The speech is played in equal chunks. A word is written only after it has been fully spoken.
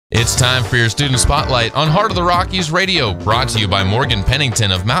It's time for your Student Spotlight on Heart of the Rockies Radio, brought to you by Morgan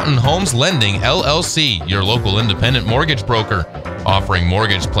Pennington of Mountain Homes Lending, LLC, your local independent mortgage broker, offering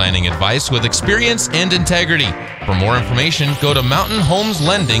mortgage planning advice with experience and integrity. For more information, go to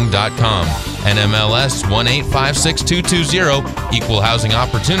mountainhomeslending.com. NMLS 1856220, Equal Housing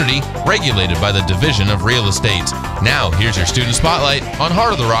Opportunity, regulated by the Division of Real Estate. Now, here's your Student Spotlight on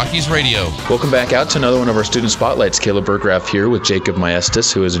Heart of the Rockies Radio. Welcome back out to another one of our Student Spotlights. Caleb Burgraff here with Jacob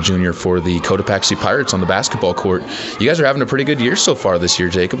Maestes, who is a junior for the Cotopaxi Pirates on the basketball court. You guys are having a pretty good year so far this year,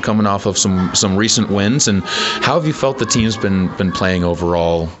 Jacob, coming off of some recent wins. And how have you felt the team's been playing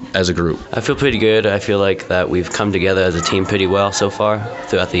overall as a group? I feel pretty good. I feel like that we've come together as a team pretty well so far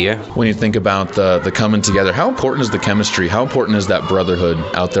throughout the year. When you think about the coming together, how important is the chemistry? How important is that brotherhood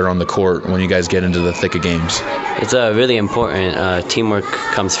out there on the court when you guys get into the thick of games? It's really important. Teamwork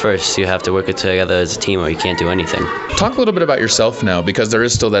comes first. You have to work it together as a team or you can't do anything. Talk a little bit about yourself now, because there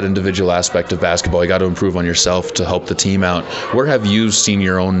is still that individual aspect of basketball. You got to improve on yourself to help the team out. Where have you seen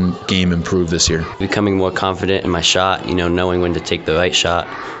your own game improve this year? Becoming more confident in my shot, knowing when to take the right shot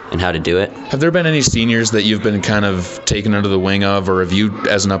and how to do it. Have there been any seniors that you've been kind of taken under the wing of, or have you,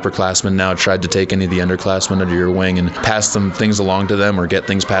 as an upperclassman now, tried to take any of the underclassmen under your wing and pass some things along to them or get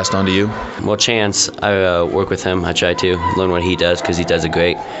things passed on to you? Well, Chance, I work with him. I try to learn what he does because he does a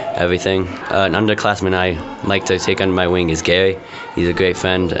great everything. An underclassman I like to take under my wing is Gary. He's a great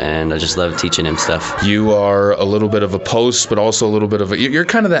friend, and I just love teaching him stuff. You are a little bit of a post, but also a little bit of you're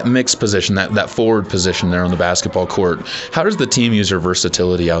kind of that mixed position, that forward position there on the basketball court. How does the team use your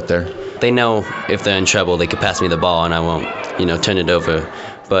versatility out there? They know if they're in trouble, they could pass me the ball, and I won't, turn it over.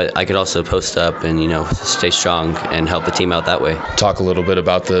 But I could also post up and, stay strong and help the team out that way. Talk a little bit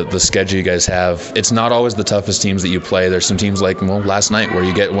about the schedule you guys have. It's not always the toughest teams that you play. There's some teams like, last night where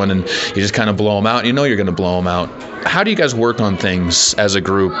you get one and you just kind of blow them out. You know you're going to blow them out. How do you guys work on things as a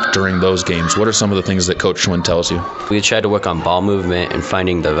group during those games? What are some of the things that Coach Schwinn tells you? We try to work on ball movement and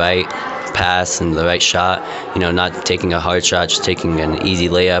finding the right pass and the right shot, not taking a hard shot, just taking an easy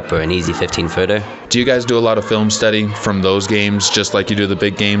layup or an easy 15-footer. Do you guys do a lot of film study from those games, just like you do the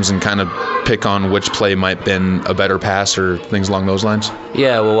big games, and kind of pick on which play might have been a better pass or things along those lines?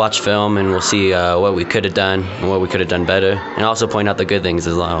 Yeah, we'll watch film and we'll see what we could have done and what we could have done better, and also point out the good things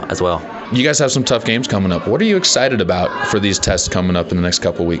as well. You guys have some tough games coming up. What are you excited about for these tests coming up in the next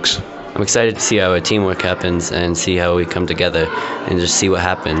couple weeks? I'm excited to see how our teamwork happens and see how we come together and just see what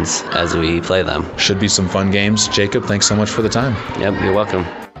happens as we play them. Should be some fun games. Jacob, thanks so much for the time. Yep, you're welcome.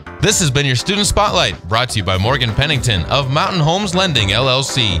 This has been your Student Spotlight, brought to you by Morgan Pennington of Mountain Homes Lending,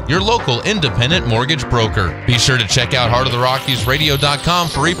 LLC, your local independent mortgage broker. Be sure to check out heartoftheRockiesradio.com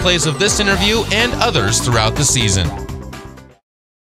for replays of this interview and others throughout the season.